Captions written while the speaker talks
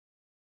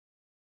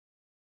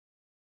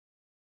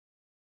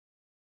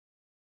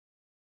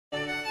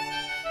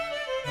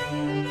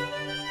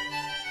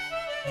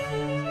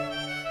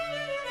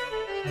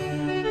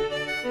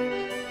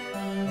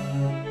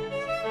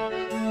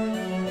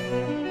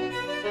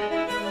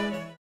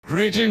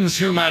Greetings,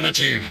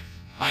 humanity.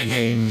 My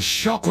name's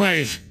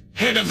Shockwave,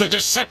 head of the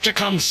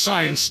Decepticon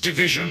Science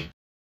Division.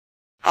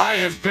 I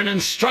have been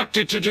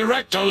instructed to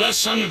direct a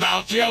lesson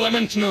about the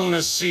element known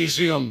as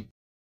cesium.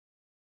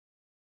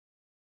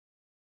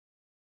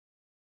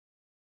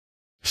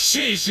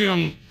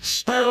 Cesium,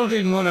 spelled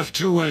in one of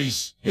two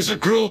ways, is a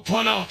group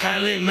 1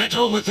 alkali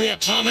metal with the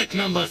atomic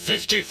number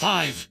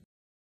 55.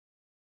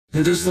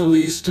 It is the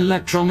least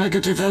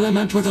electronegative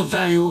element with a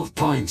value of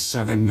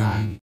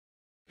 0.79.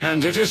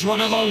 And it is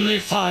one of only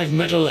 5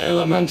 metal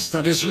elements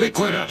that is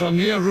liquid at a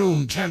near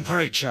room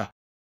temperature,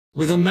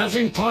 with a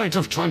melting point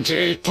of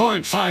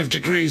 28.5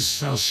 degrees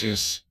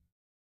Celsius.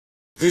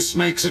 This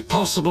makes it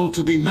possible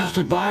to be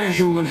melted by a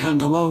human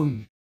hand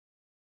alone.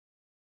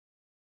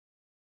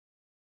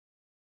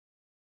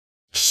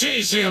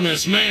 Cesium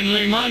is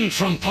mainly mined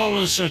from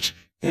pollucite,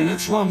 in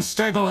its one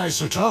stable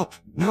isotope,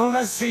 known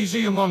as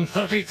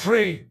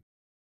Cesium-133.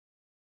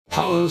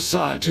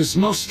 Pollucite is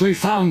mostly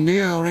found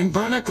near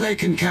Ringbernick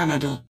Lake in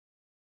Canada.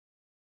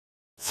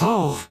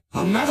 Though,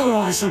 another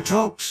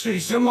isotope,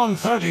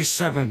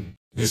 Cesium-137,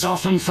 is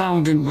often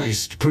found in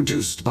waste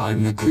produced by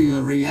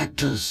nuclear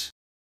reactors.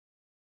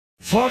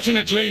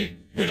 Fortunately,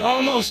 it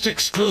almost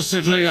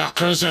exclusively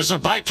occurs as a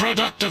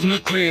byproduct of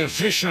nuclear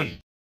fission.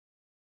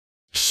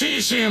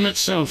 Cesium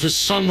itself is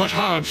somewhat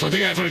hard for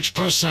the average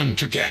person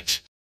to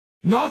get,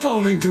 not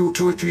only due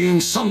to it being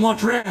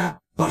somewhat rare,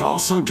 but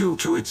also due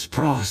to its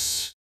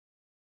price,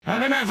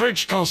 at an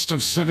average cost of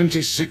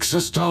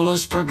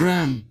 $76 per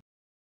gram.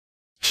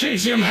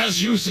 Cesium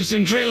has uses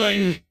in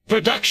drilling,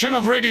 production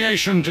of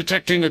radiation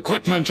detecting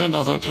equipment and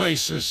other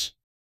places.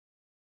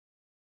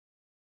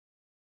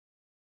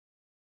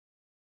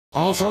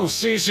 Although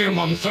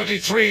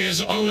Cesium-133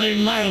 is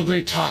only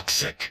mildly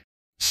toxic,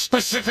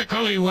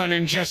 specifically when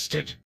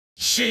ingested,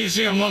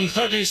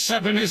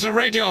 Cesium-137 is a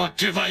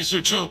radioactive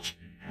isotope,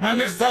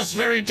 and is thus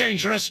very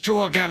dangerous to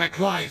organic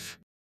life.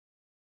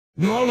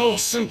 Normal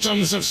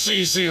symptoms of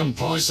cesium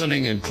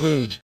poisoning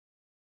include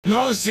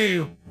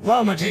nausea,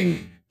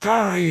 vomiting,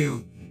 diarrhea,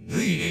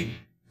 bleeding,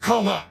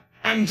 coma,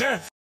 and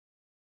death.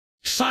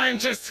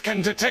 Scientists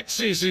can detect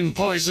cesium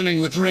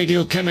poisoning with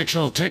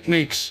radiochemical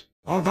techniques,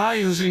 or by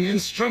using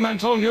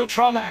instrumental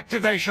neutron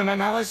activation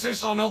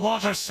analysis on a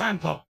water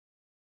sample.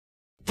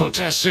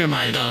 Potassium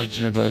iodide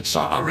tablets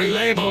are a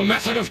reliable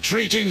method of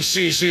treating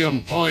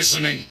cesium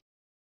poisoning.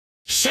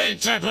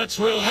 Said tablets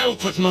will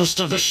help with most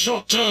of the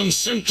short-term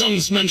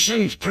symptoms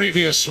mentioned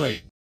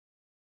previously,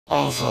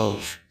 although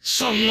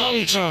some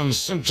long-term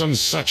symptoms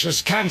such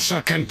as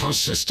cancer can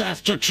persist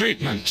after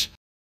treatment.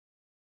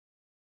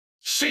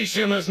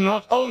 Cesium is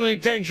not only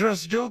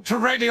dangerous due to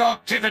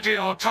radioactivity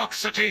or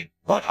toxicity,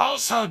 but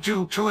also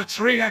due to its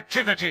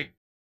reactivity.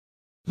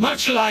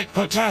 Much like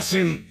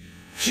potassium,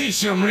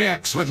 cesium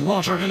reacts with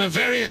water in a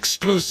very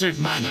explosive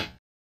manner.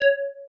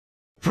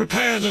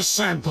 Prepare the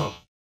sample.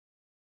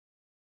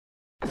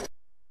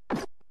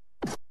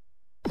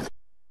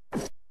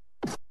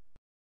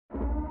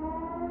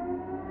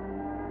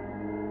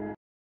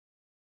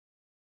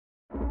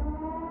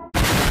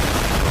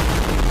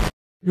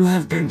 You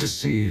have been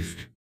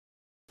deceived.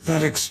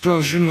 That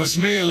explosion was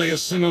merely a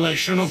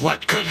simulation of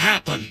what could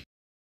happen.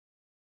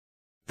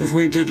 If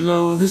we did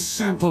lower this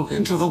sample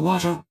into the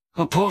water,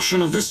 a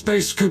portion of the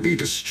space could be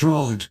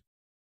destroyed.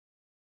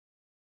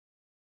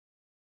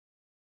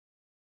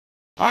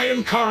 I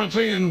am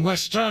currently in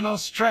Western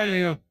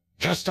Australia,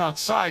 just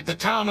outside the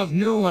town of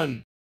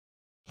Newland.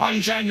 On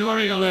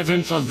January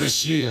 11th of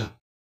this year,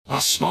 a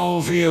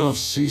small vial of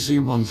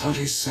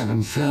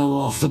Cesium-137 fell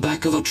off the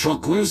back of a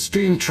truck whilst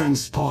being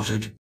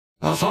transported.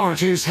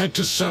 Authorities had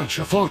to search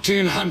a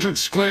 1,400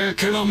 square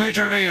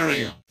kilometer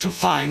area to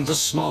find the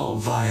small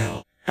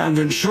vial, and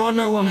ensure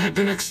no one had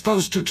been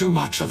exposed to too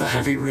much of the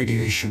heavy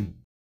radiation.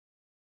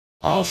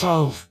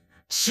 Although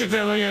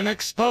civilian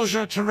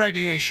exposure to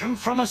radiation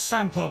from a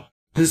sample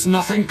is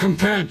nothing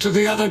compared to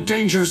the other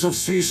dangers of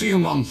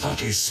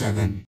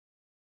Cesium-137.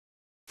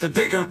 The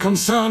bigger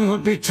concern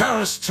would be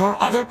terrorists or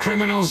other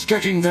criminals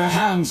getting their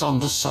hands on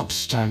the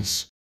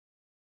substance.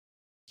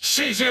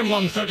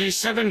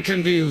 Cesium-137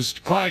 can be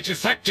used quite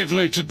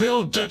effectively to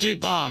build dirty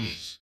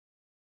bombs.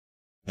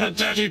 A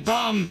dirty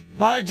bomb,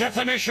 by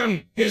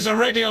definition, is a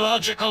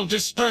radiological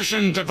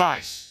dispersion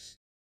device.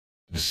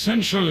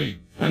 Essentially,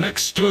 an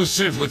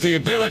explosive with the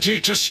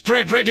ability to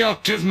spread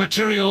radioactive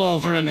material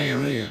over an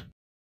area.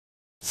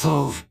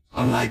 Though,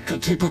 unlike a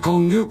typical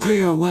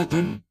nuclear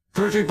weapon,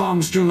 dirty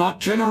bombs do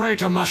not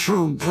generate a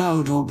mushroom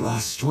cloud or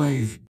blast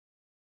wave.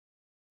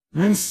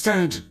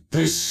 Instead,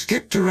 they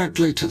skip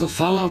directly to the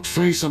fallout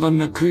phase of a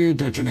nuclear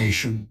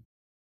detonation.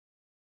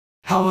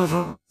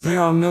 However, they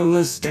are no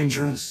less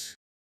dangerous.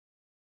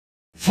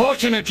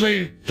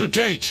 Fortunately, to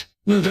date,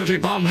 no dirty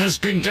bomb has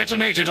been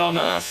detonated on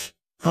Earth,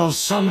 though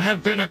some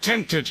have been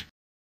attempted.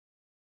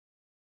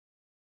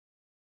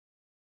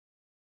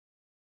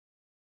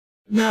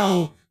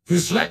 Now,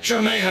 this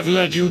lecture may have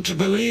led you to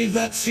believe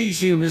that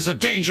cesium is a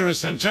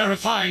dangerous and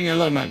terrifying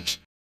element.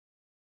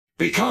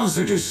 Because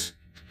it is,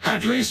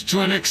 at least to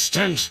an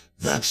extent,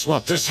 that's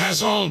what this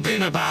has all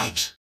been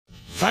about.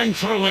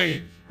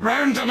 Thankfully,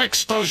 Random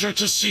exposure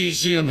to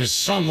cesium is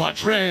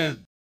somewhat rare.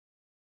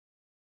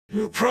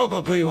 You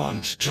probably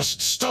won't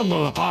just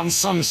stumble upon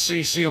some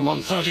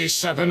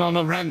cesium-137 on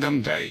a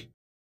random day.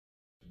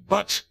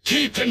 But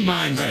keep in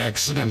mind that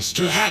accidents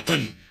do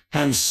happen,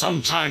 and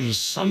sometimes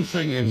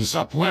something ends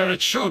up where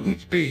it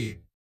shouldn't be.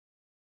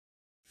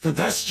 The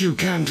best you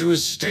can do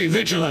is stay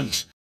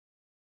vigilant.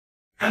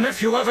 And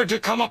if you ever do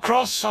come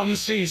across some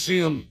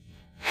cesium,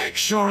 make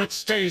sure it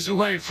stays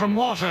away from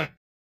water.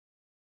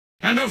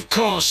 And of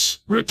course,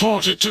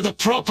 report it to the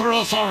proper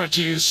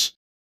authorities.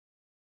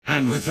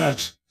 And with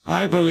that,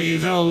 I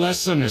believe our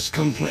lesson is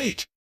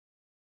complete.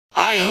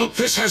 I hope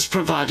this has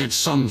provided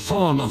some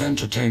form of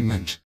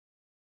entertainment.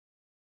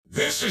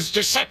 This is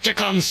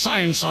Decepticon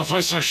Science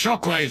Officer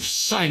Shockwave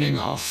signing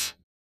off.